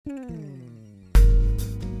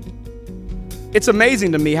It's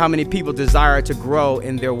amazing to me how many people desire to grow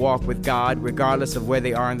in their walk with God, regardless of where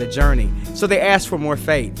they are in the journey. So they ask for more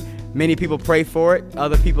faith. Many people pray for it.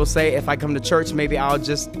 Other people say, if I come to church, maybe I'll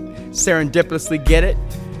just serendipitously get it.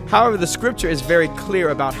 However, the scripture is very clear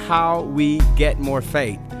about how we get more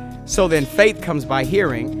faith. So then faith comes by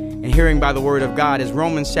hearing, and hearing by the word of God, as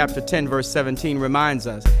Romans chapter 10, verse 17 reminds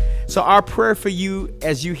us. So our prayer for you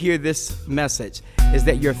as you hear this message is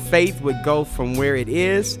that your faith would go from where it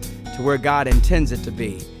is to where God intends it to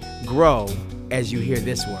be. Grow as you hear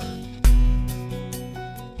this word.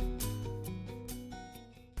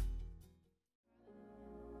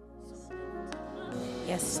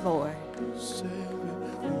 Yes, Lord.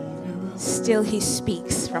 Still he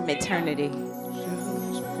speaks from eternity.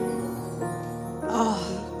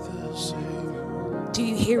 Oh, do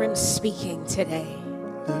you hear him speaking today?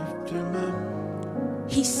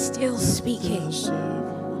 He's still speaking.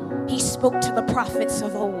 He spoke to the prophets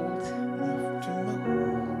of old,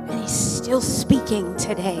 and he's still speaking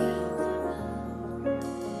today.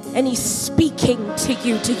 And he's speaking to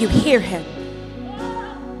you. Do you hear him?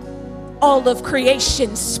 All of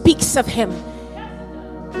creation speaks of him.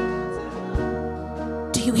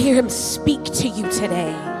 Do you hear him speak to you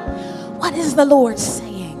today? What is the Lord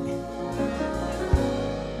saying?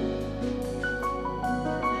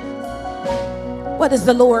 What is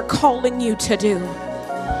the Lord calling you to do?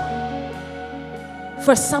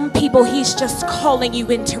 For some people, he's just calling you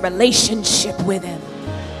into relationship with him.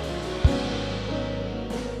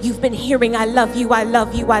 You've been hearing, I love you, I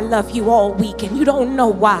love you, I love you all week, and you don't know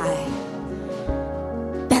why.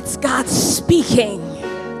 That's God speaking.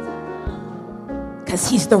 Because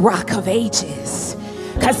he's the rock of ages.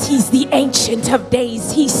 Because he's the ancient of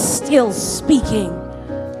days. He's still speaking.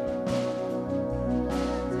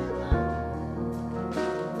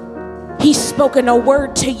 He's spoken a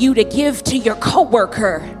word to you to give to your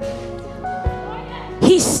coworker.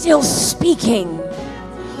 He's still speaking.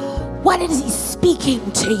 What is he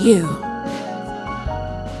speaking to you?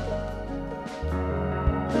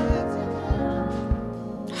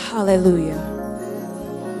 Hallelujah.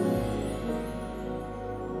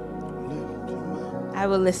 I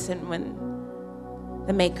will listen when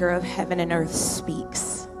the maker of heaven and earth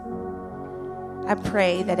speaks. I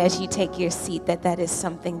pray that as you take your seat, that is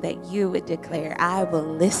something that you would declare. I will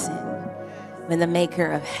listen when the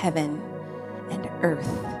maker of heaven and earth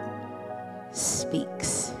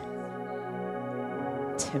speaks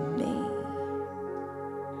to me.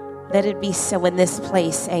 Let it be so in this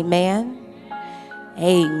place. Amen.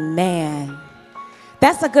 Amen.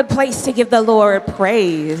 That's a good place to give the Lord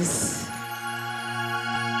praise.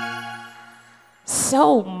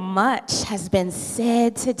 So much has been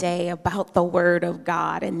said today about the Word of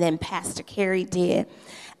God, and then Pastor Carrie did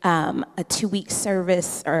a 2-week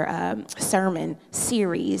service or sermon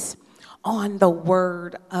series on the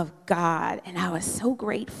Word of God, and I was so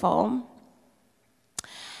grateful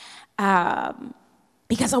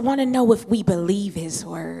because I want to know if we believe His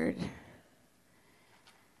Word.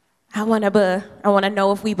 I want to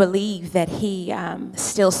know if we believe that He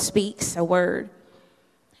still speaks a word.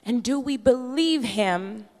 And do we believe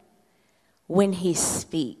him when he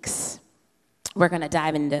speaks? We're going to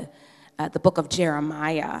dive into the book of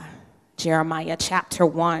Jeremiah. Jeremiah chapter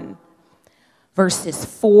 1, verses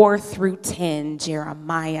 4 through 10.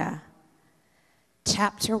 Jeremiah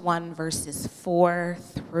chapter 1, verses 4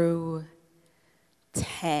 through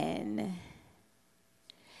 10.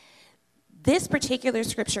 This particular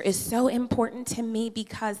scripture is so important to me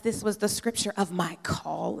because this was the scripture of my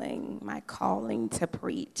calling to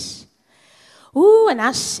preach. Ooh, and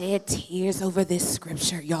I shed tears over this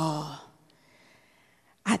scripture, y'all.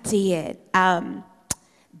 I did.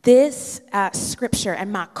 This scripture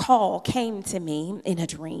and my call came to me in a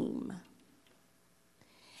dream.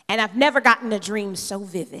 And I've never gotten a dream so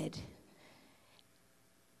vivid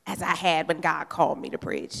as I had when God called me to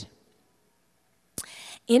preach.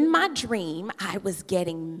 In my dream, I was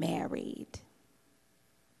getting married.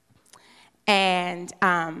 And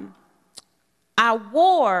I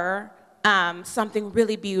wore something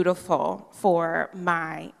really beautiful for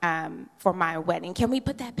my wedding. Can we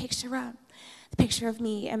put that picture up? The picture of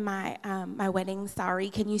me and my wedding sari.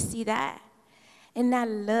 Can you see that? Isn't that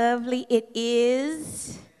lovely? It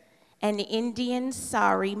is an Indian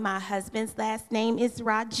sari. My husband's last name is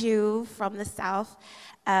Raju from the south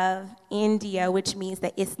of India, which means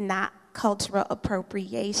that it's not cultural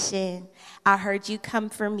appropriation. I heard you come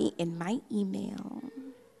for me in my email.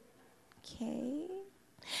 Okay.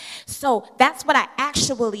 So that's what I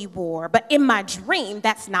actually wore. But in my dream,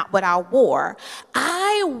 that's not what I wore.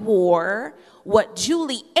 I wore what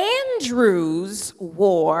Julie Andrews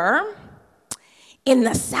wore in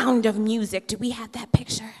The Sound of Music. Do we have that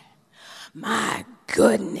picture? My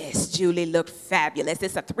goodness, Julie looked fabulous.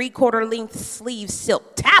 It's a 3/4 length sleeve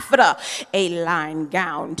silk taffeta A-line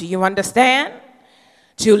gown. Do you understand?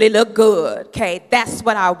 Julie looked good, okay? That's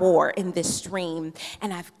what I wore in this dream.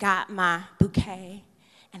 And I've got my bouquet,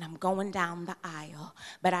 and I'm going down the aisle.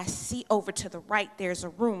 But I see over to the right, there's a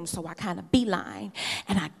room, so I kind of beeline.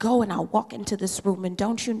 And I go and I walk into this room, and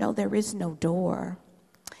don't you know there is no door?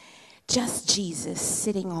 Just Jesus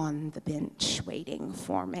sitting on the bench waiting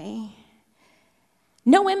for me.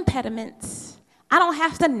 No impediments. I don't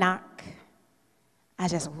have to knock. I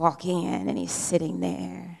just walk in and he's sitting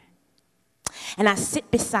there. And I sit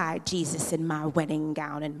beside Jesus in my wedding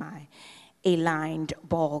gown and my A-lined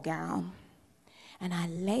ball gown. And I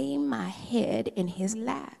lay my head in his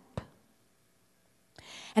lap.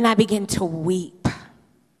 And I begin to weep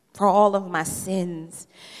for all of my sins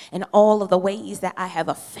and all of the ways that I have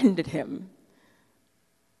offended him.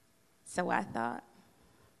 So I thought,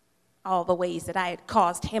 all the ways that I had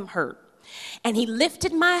caused him hurt. And he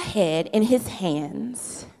lifted my head in his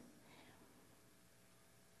hands,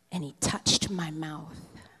 and he touched my mouth.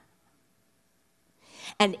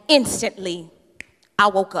 And instantly, I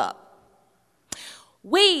woke up.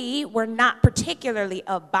 We were not particularly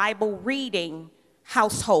a Bible reading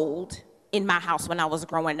household in my house when I was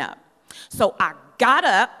growing up. So I got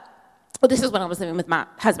up. Well, this is when I was living with my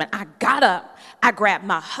husband. I got up. I grabbed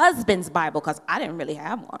my husband's Bible because I didn't really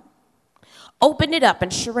have one. Opened it up,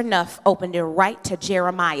 and sure enough, opened it right to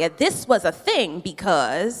Jeremiah. This was a thing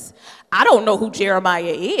because I don't know who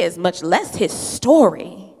Jeremiah is, much less his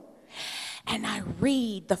story. And I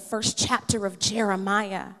read the first chapter of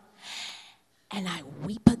Jeremiah, and I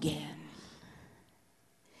weep again.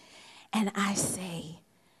 And I say,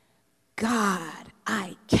 God,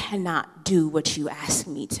 I cannot do what you ask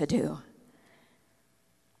me to do.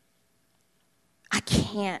 I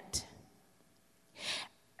can't.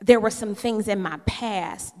 There were some things in my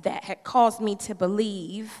past that had caused me to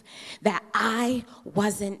believe that I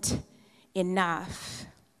wasn't enough.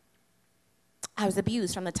 I was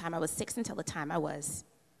abused from the time I was 6 until the time I was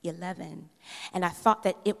 11. And I thought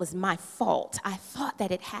that it was my fault. I thought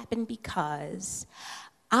that it happened because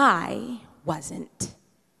I wasn't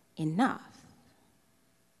enough.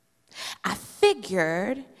 I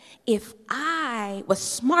figured if I was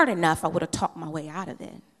smart enough, I would have talked my way out of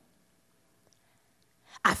it.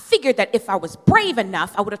 I figured that if I was brave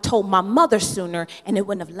enough, I would have told my mother sooner, and it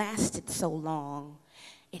wouldn't have lasted so long.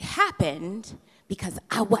 It happened because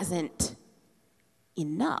I wasn't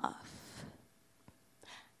enough.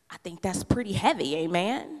 I think that's pretty heavy,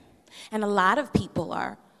 amen? And a lot of people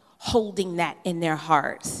are holding that in their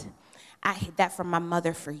hearts. I hid that from my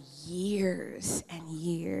mother for years and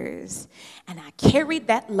years, and I carried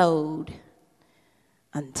that load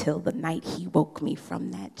until the night he woke me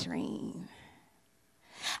from that dream.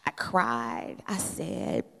 I cried. I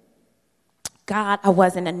said, God, I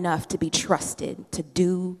wasn't enough to be trusted to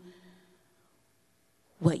do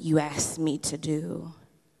what you asked me to do.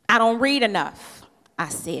 I don't read enough, I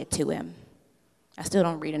said to him. I still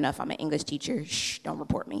don't read enough. I'm an English teacher. Shh, don't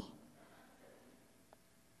report me.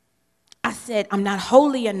 I said, I'm not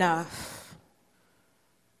holy enough.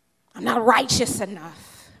 I'm not righteous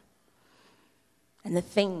enough. And the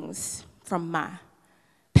things from my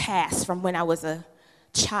past, from when I was a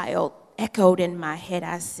child, echoed in my head.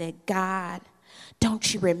 I said, God,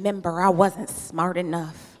 don't you remember I wasn't smart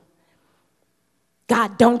enough?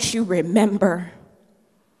 God, don't you remember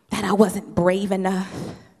that I wasn't brave enough?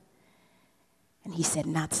 And he said,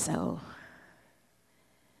 not so.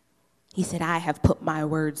 He said, I have put my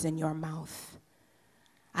words in your mouth.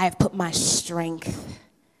 I have put my strength.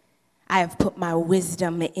 I have put my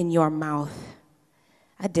wisdom in your mouth.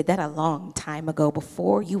 I did that a long time ago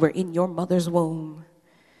before you were in your mother's womb.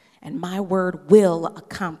 And my word will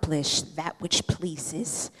accomplish that which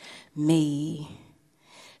pleases me.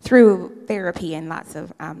 Through therapy and lots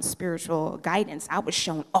of spiritual guidance, I was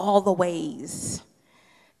shown all the ways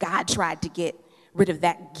God tried to get rid of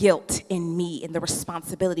that guilt in me and the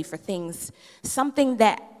responsibility for things, something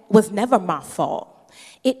that was never my fault.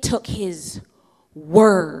 It took his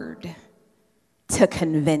word to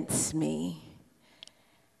convince me.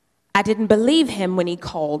 I didn't believe him when he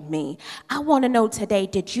called me. I want to know today,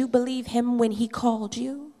 did you believe him when he called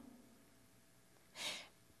you?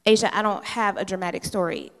 Asia, I don't have a dramatic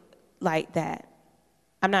story like that.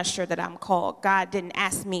 I'm not sure that I'm called. God didn't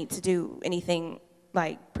ask me to do anything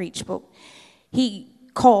like preach, but he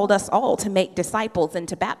called us all to make disciples and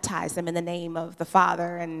to baptize them in the name of the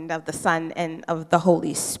Father and of the Son and of the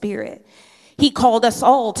Holy Spirit. He called us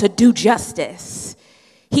all to do justice.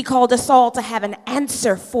 He called us all to have an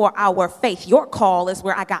answer for our faith. Your call is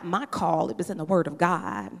where I got my call. It was in the Word of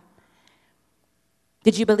God.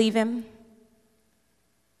 Did you believe him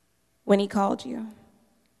when he called you?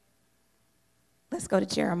 Let's go to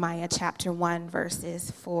Jeremiah chapter 1,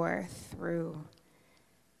 verses 4 through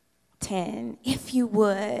 10. If you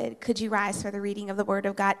would, could you rise for the reading of the Word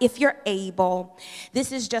of God? If you're able,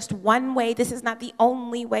 this is just one way. This is not the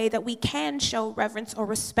only way that we can show reverence or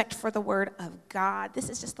respect for the Word of God. This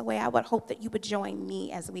is just the way I would hope that you would join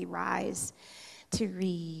me as we rise to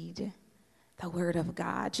read the Word of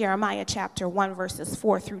God. Jeremiah chapter 1, verses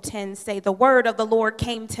 4 through 10 say, "The word of the Lord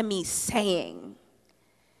came to me, saying,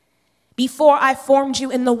 before I formed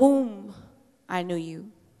you in the womb, I knew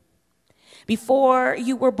you. Before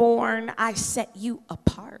you were born, I set you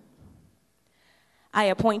apart. I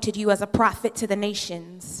appointed you as a prophet to the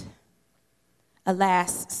nations.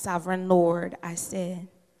 Alas, sovereign Lord, I said,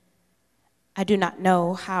 I do not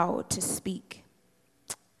know how to speak.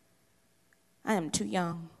 I am too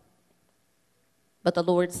young." But the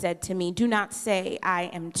Lord said to me, "Do not say, I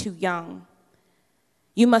am too young.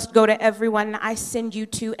 You must go to everyone I send you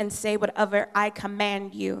to and say whatever I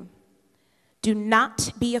command you. Do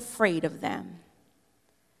not be afraid of them,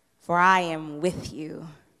 for I am with you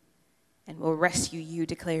and will rescue you,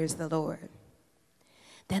 declares the Lord."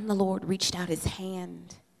 Then the Lord reached out his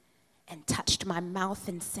hand and touched my mouth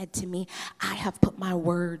and said to me, "I have put my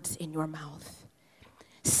words in your mouth.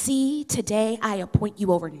 See, today I appoint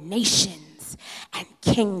you over nations and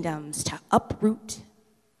kingdoms to uproot,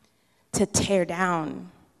 to tear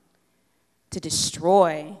down, to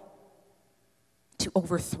destroy, to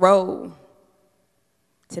overthrow,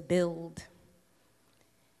 to build,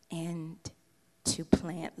 and to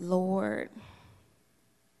plant." Lord,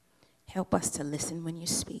 help us to listen when you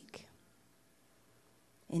speak.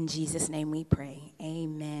 In Jesus' name we pray.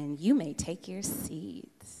 Amen. You may take your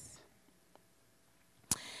seats.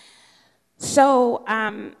 So,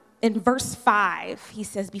 in verse 5, he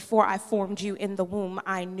says, "Before I formed you in the womb,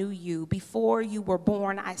 I knew you. Before you were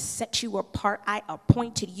born, I set you apart. I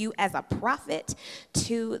appointed you as a prophet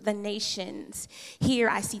to the nations." Here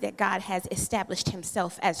I see that God has established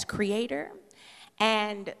himself as creator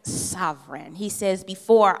and sovereign. He says,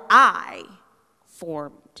 "Before I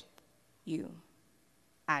formed you,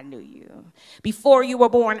 I knew you. Before you were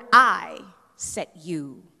born, I set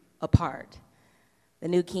you apart." The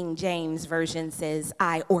New King James Version says,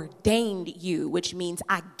 "I ordained you," which means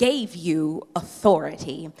I gave you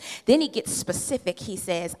authority. Then he gets specific. He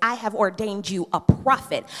says, "I have ordained you a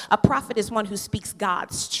prophet." A prophet is one who speaks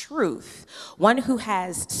God's truth, one who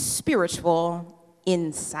has spiritual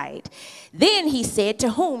insight. Then he said, to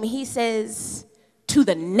whom? He says, to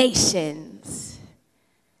the nations.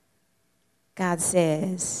 God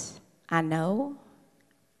says, I know,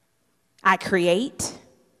 I create,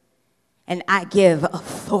 and I give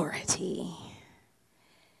authority.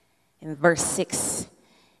 In verse 6,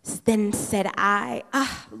 "Then said I,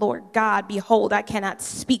 Lord God, behold, I cannot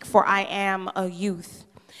speak, for I am a youth."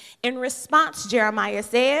 In response, Jeremiah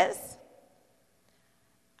says,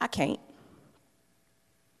 I can't.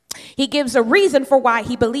 He gives a reason for why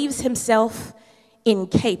he believes himself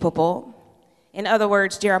incapable. In other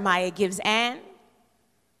words, Jeremiah gives an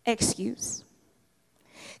excuse.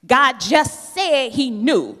 God just said he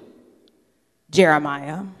knew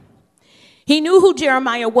Jeremiah. He knew who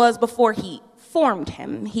Jeremiah was before he formed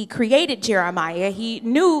him. He created Jeremiah. He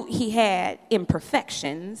knew he had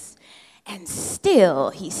imperfections, and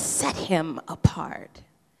still he set him apart.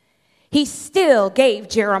 He still gave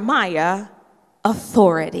Jeremiah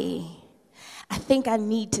authority. I think I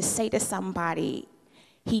need to say to somebody,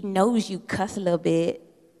 he knows you cuss a little bit.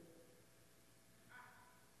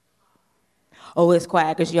 Oh, it's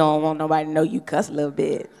quiet because you don't want nobody to know you cuss a little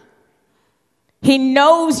bit. He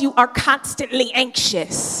knows you are constantly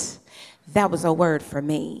anxious. That was a word for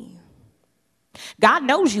me. God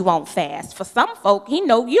knows you won't fast. For some folk, he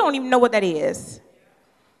know you don't even know what that is.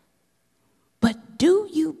 But do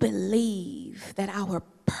you believe that our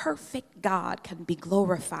perfect God can be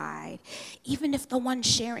glorified even if the one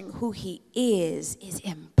sharing who he is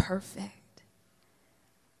imperfect?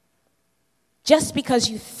 Just because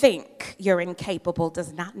you think you're incapable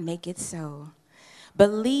does not make it so.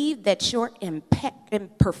 Believe that your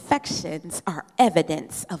imperfections are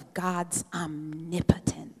evidence of God's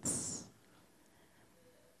omnipotence.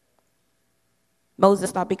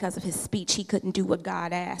 Moses thought because of his speech he couldn't do what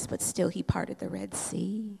God asked, but still he parted the Red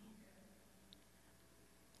Sea.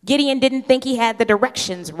 Gideon didn't think he had the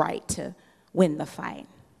directions right to win the fight,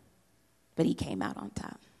 but he came out on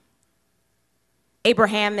top.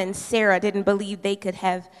 Abraham and Sarah didn't believe they could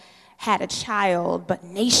have had a child, but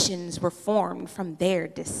nations were formed from their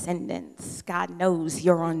descendants. God knows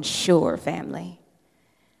you're unsure, family.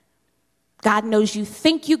 God knows you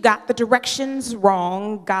think you got the directions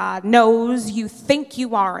wrong. God knows you think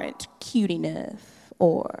you aren't cute enough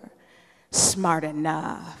or smart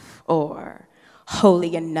enough or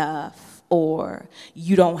holy enough or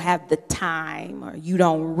you don't have the time or you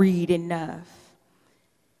don't read enough.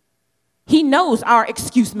 He knows our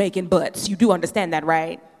excuse-making butts. You do understand that,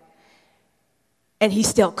 right? And he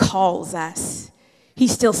still calls us. He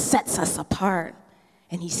still sets us apart.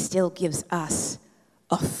 And he still gives us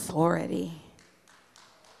authority.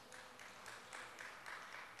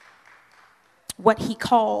 What he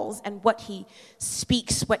calls and what he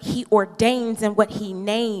speaks, what he ordains and what he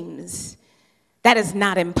names, that is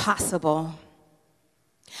not impossible.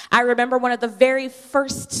 I remember one of the very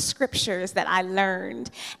first scriptures that I learned,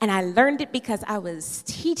 and I learned it because I was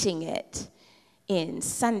teaching it in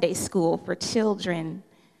Sunday school for children.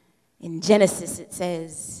 In Genesis, it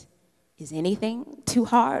says, "Is anything too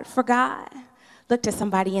hard for God?" Look to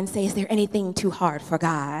somebody and say, "Is there anything too hard for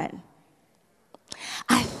God?"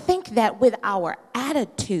 I think that with our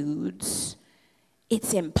attitudes,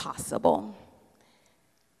 it's impossible.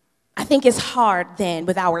 I think it's hard then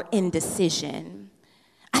with our indecision.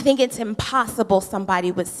 I think it's impossible, somebody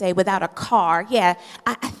would say, without a car. Yeah,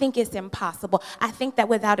 I think it's impossible. I think that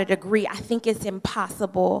without a degree, I think it's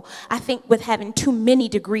impossible. I think with having too many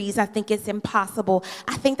degrees, I think it's impossible.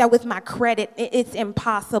 I think that with my credit, it's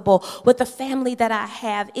impossible. With the family that I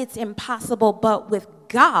have, it's impossible. But with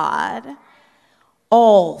God,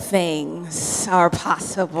 all things are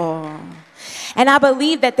possible. And I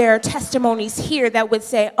believe that there are testimonies here that would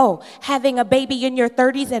say, oh, having a baby in your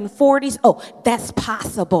 30s and 40s, oh, that's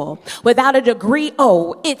possible. Without a degree,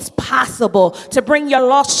 oh, it's possible. To bring your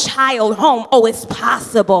lost child home, oh, it's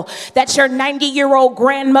possible. That your 90-year-old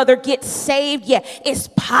grandmother gets saved, yeah, it's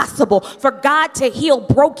possible. For God to heal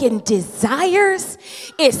broken desires,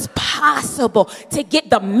 it's possible. To get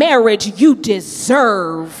the marriage you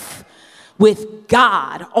deserve with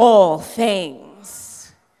God, all things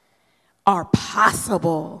are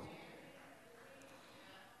possible.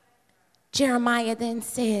 Jeremiah then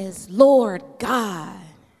says, Lord God.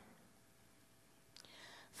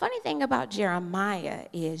 Funny thing about Jeremiah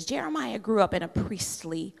is Jeremiah grew up in a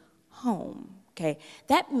priestly home, okay?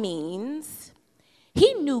 That means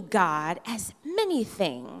he knew God as many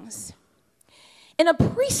things. In a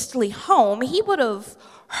priestly home, he would have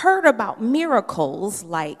heard about miracles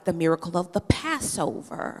like the miracle of the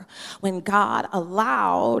Passover, when God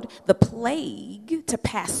allowed the plague to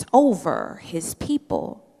pass over his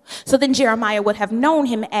people. So then Jeremiah would have known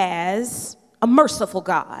him as a merciful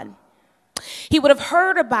God. He would have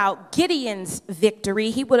heard about Gideon's victory.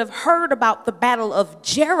 He would have heard about the battle of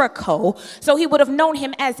Jericho. So he would have known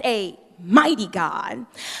him as a mighty God.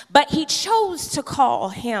 But he chose to call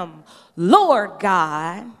him Lord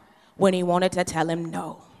God when he wanted to tell him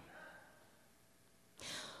no.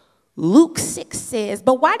 Luke 6 says,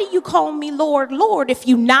 but why do you call me Lord, Lord, if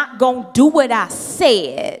you're not going to do what I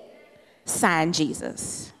said? Sign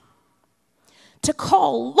Jesus. To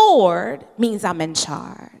call Lord means I'm in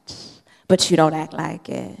charge, but you don't act like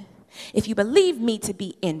it. If you believe me to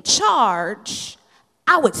be in charge,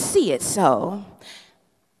 I would see it so.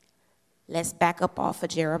 Let's back up off of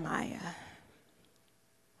Jeremiah.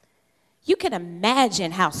 You can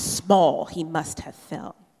imagine how small he must have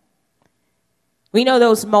felt. We know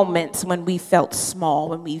those moments when we felt small,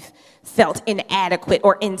 when we've felt inadequate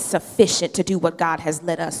or insufficient to do what God has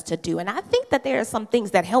led us to do. And I think that there are some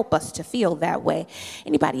things that help us to feel that way.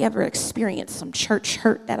 Anybody ever experienced some church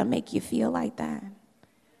hurt that'll make you feel like that?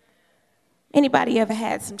 Anybody ever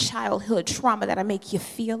had some childhood trauma that'll make you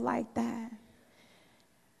feel like that?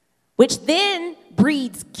 Which then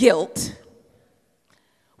breeds guilt,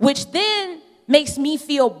 which then makes me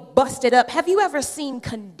feel busted up. Have you ever seen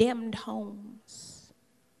condemned homes?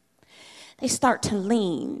 They start to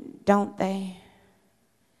lean, don't they?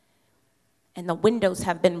 And the windows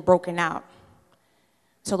have been broken out,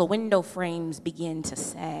 so the window frames begin to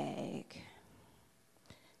sag.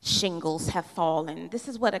 Shingles have fallen. This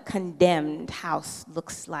is what a condemned house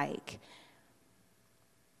looks like.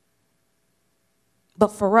 But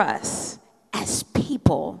for us, as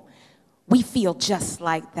people, we feel just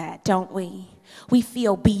like that, don't we? We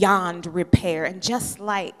feel beyond repair. And just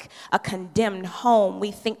like a condemned home, we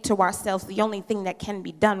think to ourselves, the only thing that can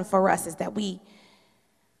be done for us is that we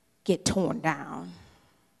get torn down.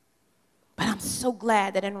 But I'm so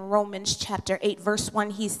glad that in Romans chapter 8, verse 1,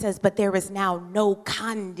 he says, but there is now no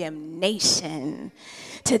condemnation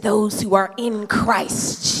to those who are in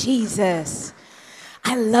Christ Jesus.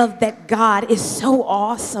 I love that God is so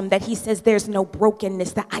awesome that he says there's no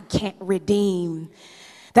brokenness that I can't redeem,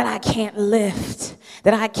 that I can't lift,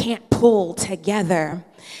 that I can't pull together.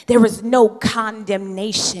 There is no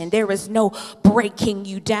condemnation. There is no breaking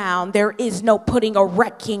you down. There is no putting a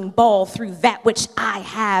wrecking ball through that which I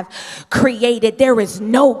have created. There is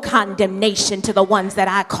no condemnation to the ones that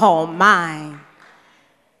I call mine.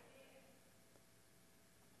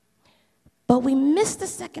 But we missed the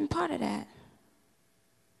second part of that.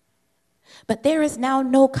 But there is now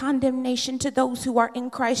no condemnation to those who are in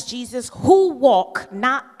Christ Jesus, who walk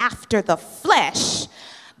not after the flesh,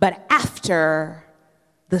 but after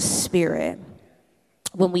the Spirit.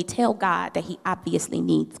 When we tell God that he obviously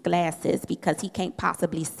needs glasses because he can't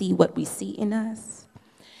possibly see what we see in us,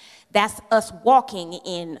 that's us walking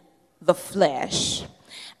in the flesh.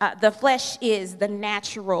 The flesh is the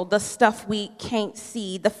natural, the stuff we can't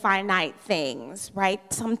see, the finite things, right?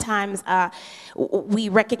 Sometimes we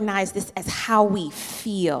recognize this as how we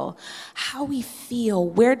feel. How we feel,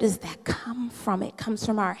 where does that come from? It comes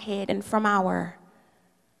from our head and from our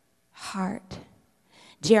heart.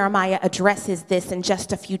 Jeremiah addresses this in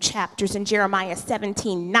just a few chapters. In Jeremiah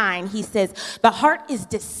 17:9, he says, the heart is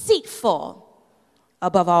deceitful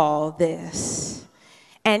above all this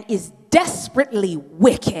and is desperately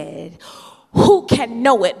wicked. Who can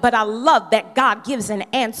know it? But I love that God gives an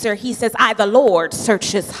answer. He says, I, the Lord,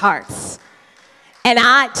 searches hearts, and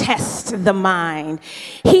I test the mind.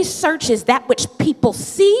 He searches that which people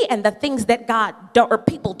see and the things that God or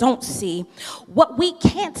people don't see. What we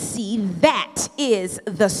can't see, that is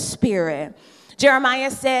the Spirit.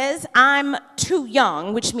 Jeremiah says, I'm too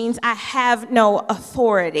young, which means I have no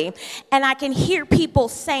authority. And I can hear people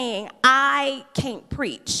saying, I can't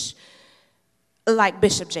preach like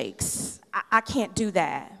Bishop Jakes. I can't do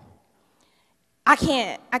that. I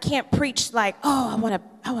can't preach like, I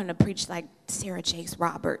want to preach like Sarah Jakes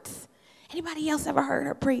Roberts. Anybody else ever heard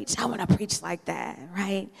her preach? I want to preach like that,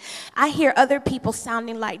 right? I hear other people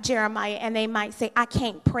sounding like Jeremiah, and they might say, I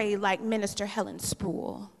can't pray like Minister Helen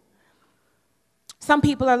Sproul. Some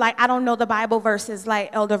people are like, I don't know the Bible verses like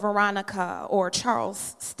Elder Veronica or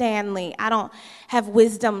Charles Stanley. I don't have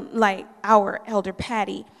wisdom like our Elder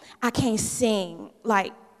Patty. I can't sing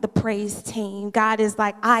like the praise team. God is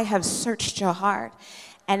like, I have searched your heart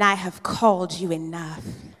and I have called you enough.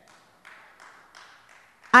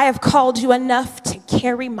 I have called you enough to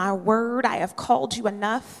carry my word. I have called you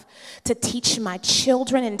enough to teach my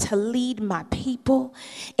children and to lead my people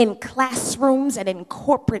in classrooms and in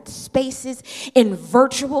corporate spaces, in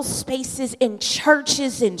virtual spaces, in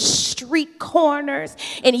churches, in street corners,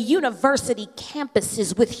 in university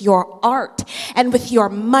campuses, with your art and with your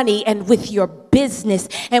money and with your business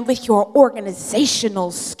and with your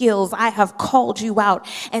organizational skills. I have called you out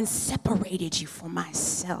and separated you for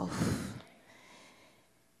myself.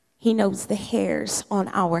 He knows the hairs on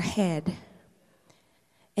our head,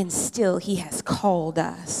 and still he has called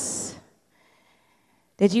us.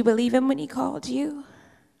 Did you believe him when he called you?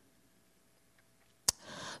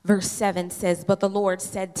 Verse 7 says, but the Lord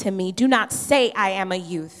said to me, do not say I am a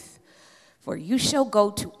youth, for you shall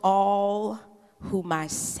go to all whom I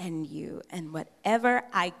send you, and whatever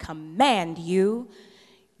I command you,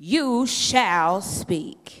 you shall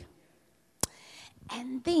speak.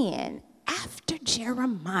 And then after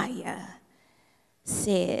Jeremiah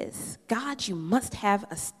says, God, you must have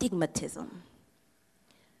astigmatism,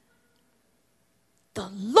 the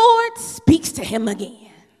Lord speaks to him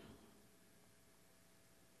again.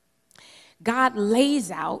 God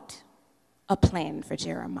lays out a plan for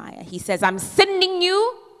Jeremiah. He says, I'm sending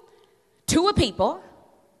you to a people.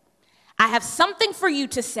 I have something for you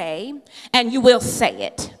to say, and you will say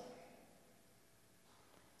it.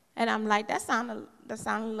 And I'm like, that sounded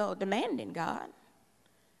a little demanding, God.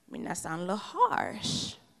 I mean, that sounded a little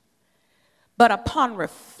harsh. But upon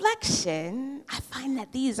reflection, I find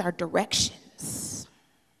that these are directions.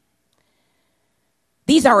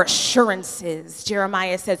 These are assurances.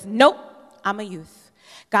 Jeremiah says, nope, I'm a youth.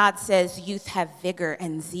 God says youth have vigor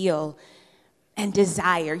and zeal and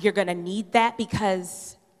desire. You're going to need that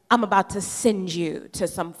because I'm about to send you to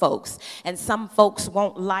some folks, and some folks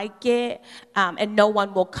won't like it, and no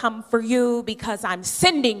one will come for you because I'm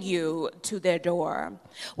sending you to their door.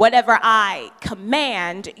 Whatever I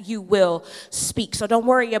command, you will speak. So don't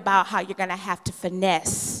worry about how you're going to have to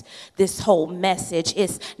finesse this whole message.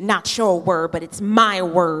 It's not your word, but it's my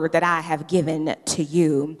word that I have given to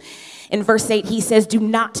you. In verse 8, he says, do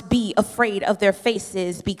not be afraid of their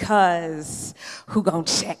faces, because who gonna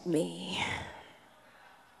check me?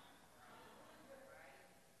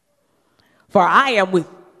 For I am with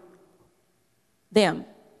them.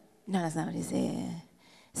 No, that's not what he said.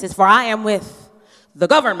 He says, for I am with the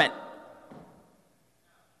government.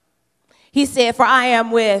 He said, for I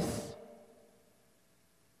am with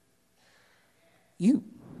you.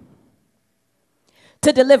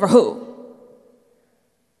 To deliver who?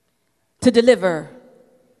 To deliver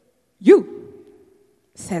you,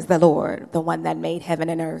 says the Lord, the one that made heaven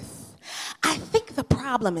and earth. I think the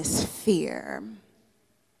problem is fear.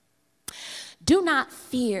 Do not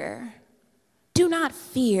fear. Do not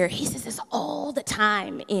fear. He says this all the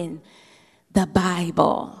time in the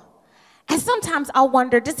Bible. And sometimes I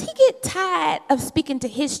wonder, does he get tired of speaking to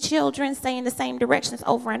his children, saying the same directions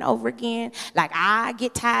over and over again? Like I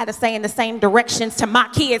get tired of saying the same directions to my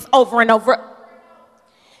kids over and over.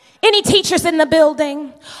 Any teachers in the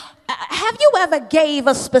building? Have you ever gave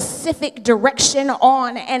a specific direction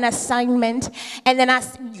on an assignment and then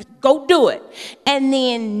go do it, and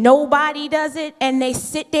then nobody does it, and they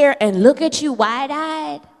sit there and look at you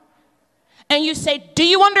wide-eyed, and you say, do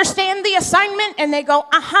you understand the assignment? And they go,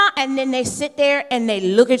 uh-huh, and then they sit there and they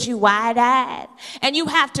look at you wide-eyed, and you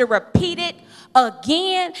have to repeat it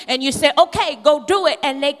again, and you say, okay, go do it,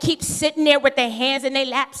 and they keep sitting there with their hands in their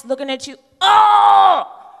laps looking at you.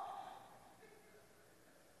 Oh!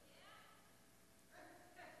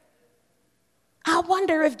 I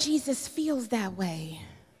wonder if Jesus feels that way.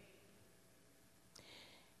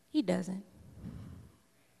 He doesn't.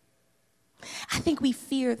 I think we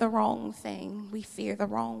fear the wrong thing. We fear the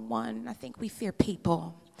wrong one. I think we fear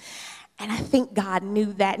people. And I think God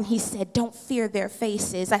knew that, and he said, don't fear their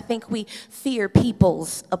faces. I think we fear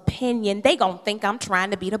people's opinion. They gonna think I'm trying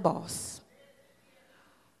to be the boss.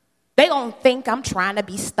 They gonna think I'm trying to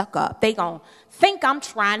be stuck up. They gonna think I'm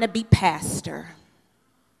trying to be pastor.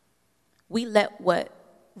 We let what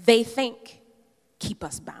they think keep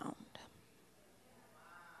us bound.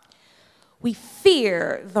 We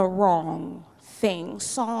fear the wrong thing.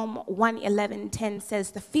 Psalm 111:10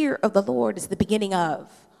 says, the fear of the Lord is the beginning of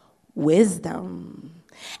wisdom.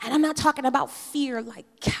 And I'm not talking about fear like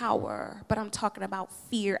cower, but I'm talking about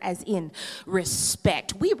fear as in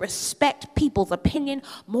respect. We respect people's opinion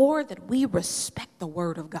more than we respect the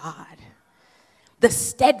word of God. The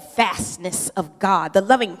steadfastness of God, the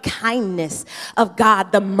loving kindness of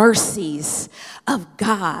God, the mercies of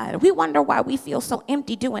God. We wonder why we feel so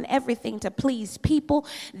empty doing everything to please people.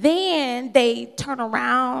 Then they turn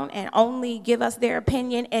around and only give us their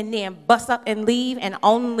opinion, and then bust up and leave and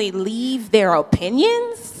only leave their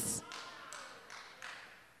opinions.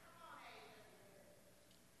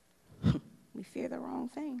 We fear the wrong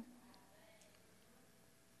thing.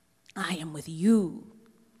 I am with you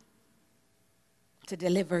to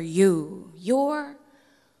deliver you. You're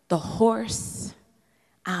the horse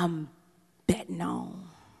I'm betting on.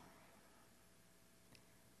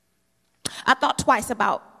 I thought twice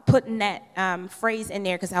about putting that phrase in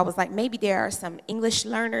there, because I was like, maybe there are some English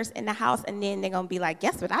learners in the house, and then they're going to be like,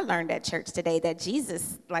 guess what I learned at church today? That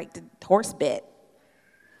Jesus liked to horse bet.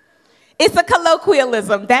 It's a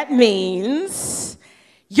colloquialism. That means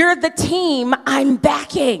you're the team I'm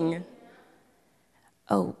backing.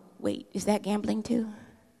 Oh, wait, is that gambling too?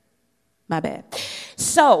 My bad.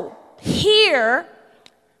 So here,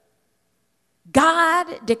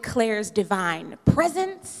 God declares divine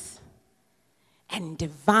presence and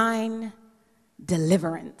divine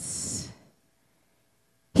deliverance.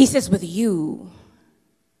 He says, with you,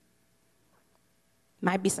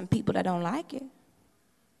 might be some people that don't like it.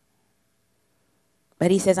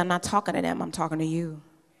 But he says, I'm not talking to them, I'm talking to you.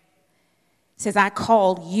 He says, I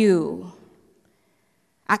called you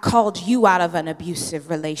out of an abusive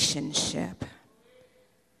relationship.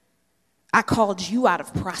 I called you out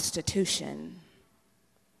of prostitution.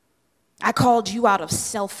 I called you out of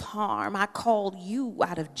self-harm. I called you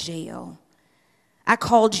out of jail. I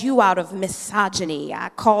called you out of misogyny. I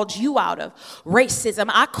called you out of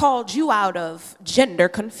racism. I called you out of gender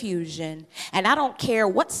confusion. And I don't care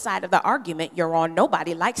what side of the argument you're on.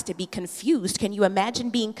 Nobody likes to be confused. Can you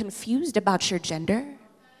imagine being confused about your gender?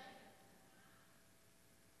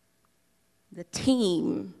 The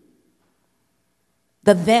team,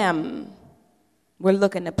 the them we're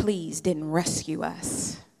looking to please didn't rescue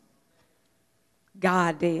us.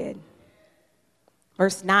 God did.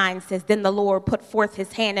 Verse 9 says, then the Lord put forth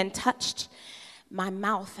his hand and touched my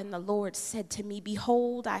mouth, and the Lord said to me,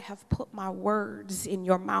 behold, I have put my words in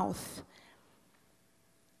your mouth.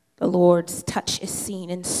 The Lord's touch is seen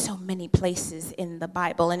in so many places in the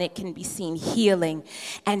Bible, and it can be seen healing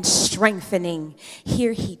and strengthening.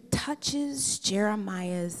 Here he touches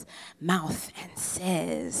Jeremiah's mouth and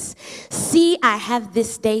says, see, I have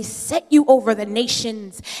this day set you over the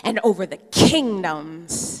nations and over the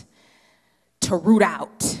kingdoms to root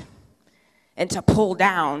out and to pull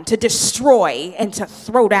down, to destroy and to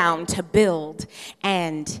throw down, to build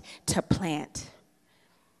and to plant.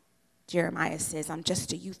 Jeremiah says, I'm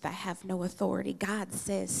just a youth, I have no authority. God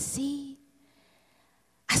says, see,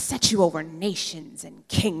 I set you over nations and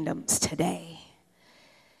kingdoms today.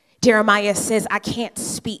 Jeremiah says, I can't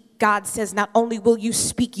speak. God says, not only will you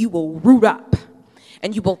speak, you will root up,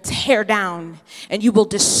 and you will tear down, and you will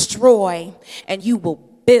destroy, and you will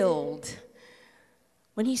build.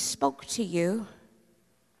 When he spoke to you,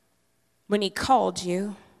 when he called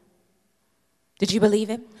you, did you believe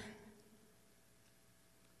him?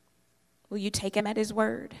 Will you take him at his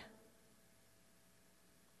word?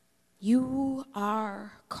 You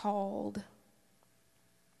are called.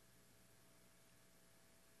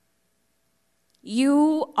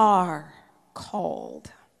 You are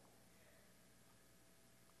called.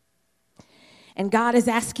 And God is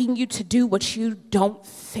asking you to do what you don't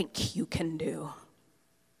think you can do.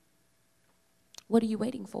 What are you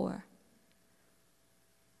waiting for?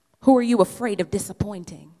 Who are you afraid of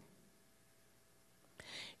disappointing?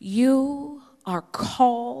 You are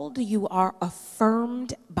called, you are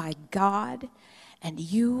affirmed by God, and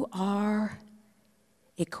you are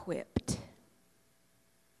equipped.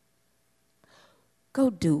 Go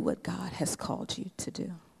do what God has called you to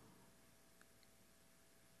do.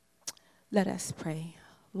 Let us pray.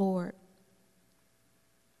 Lord,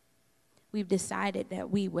 we've decided that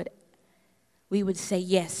we would say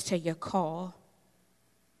yes to your call.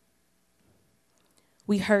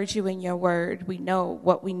 We heard you in your word. We know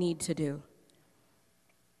what we need to do.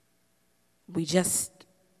 We just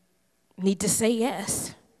need to say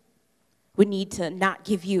yes. We need to not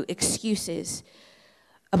give you excuses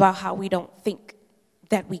about how we don't think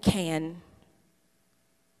that we can.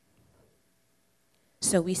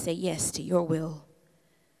 So we say yes to your will,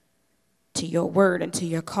 to your word, and to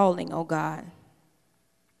your calling, oh God.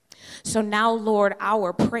 So now, Lord,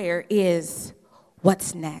 our prayer is,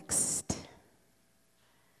 what's next?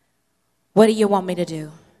 What do you want me to do?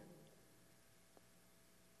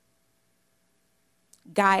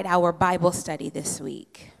 Guide our Bible study this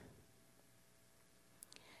week.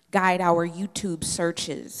 Guide our YouTube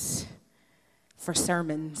searches for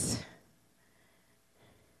sermons.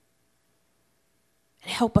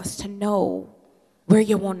 And help us to know where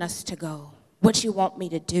you want us to go, what you want me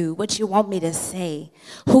to do, what you want me to say,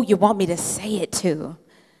 who you want me to say it to,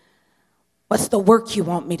 what's the work you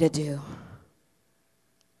want me to do.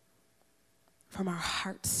 From our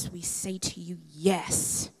hearts, we say to you,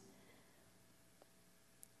 yes.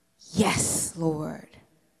 Yes, Lord.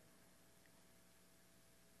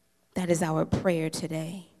 That is our prayer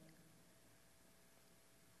today.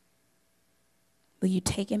 Will you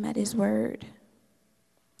take him at his word?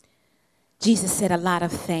 Jesus said a lot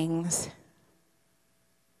of things.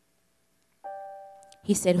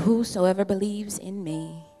 He said, whosoever believes in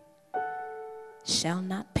me shall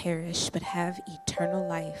not perish, but have eternal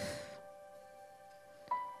life.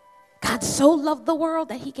 God so loved the world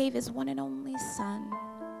that he gave his one and only Son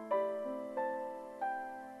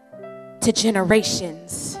to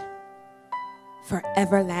generations for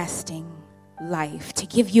everlasting life, to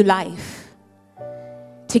give you life,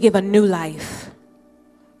 to give a new life,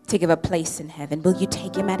 to give a place in heaven. Will you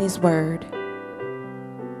take him at his word?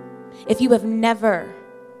 If you have never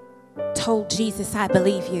told Jesus, I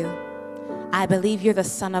believe you, I believe you're the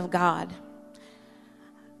Son of God,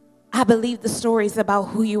 I believe the stories about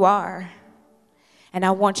who you are, and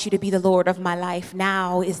I want you to be the Lord of my life,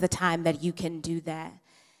 now is the time that you can do that.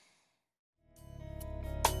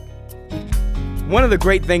 One of the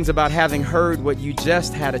great things about having heard what you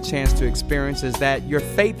just had a chance to experience is that your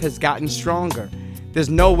faith has gotten stronger. There's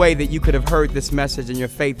no way that you could have heard this message and your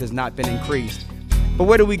faith has not been increased. But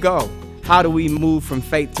where do we go? How do we move from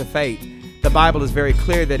faith to faith? The Bible is very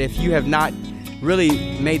clear that if you have not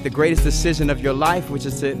really made the greatest decision of your life, which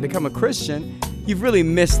is to become a Christian, you've really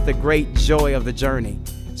missed the great joy of the journey.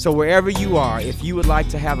 So wherever you are, if you would like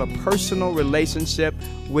to have a personal relationship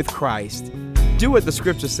with Christ, do what the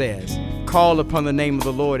scripture says. Call upon the name of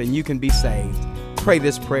the Lord and you can be saved. Pray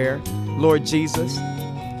this prayer. Lord Jesus,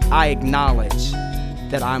 I acknowledge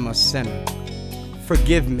that I'm a sinner.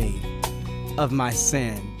 Forgive me of my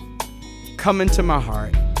sin. Come into my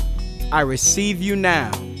heart. I receive you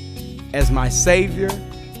now as my Savior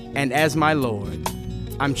and as my Lord.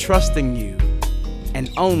 I'm trusting you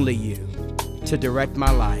and only you to direct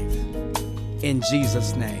my life. In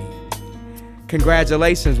Jesus' name.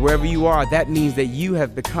 Congratulations, wherever you are, that means that you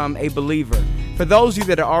have become a believer. For those of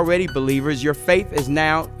you that are already believers, your faith is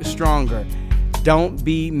now stronger. Don't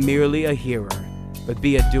be merely a hearer, but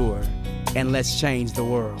be a doer, and let's change the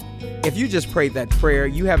world. If you just prayed that prayer,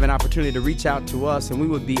 you have an opportunity to reach out to us, and we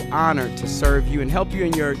would be honored to serve you and help you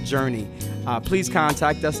in your journey. Please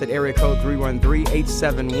contact us at area code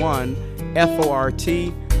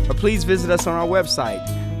 313-871-FORT, or please visit us on our website,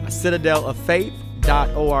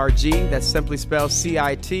 citadeloffaith.org. That's simply spelled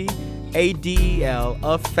CITADEL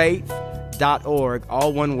of faith.org,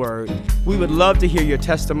 all one word. We would love to hear your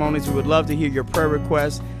testimonies. We would love to hear your prayer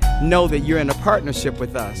requests. Know that you're in a partnership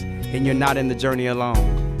with us and you're not in the journey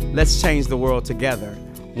alone. Let's change the world together,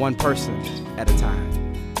 one person at a time.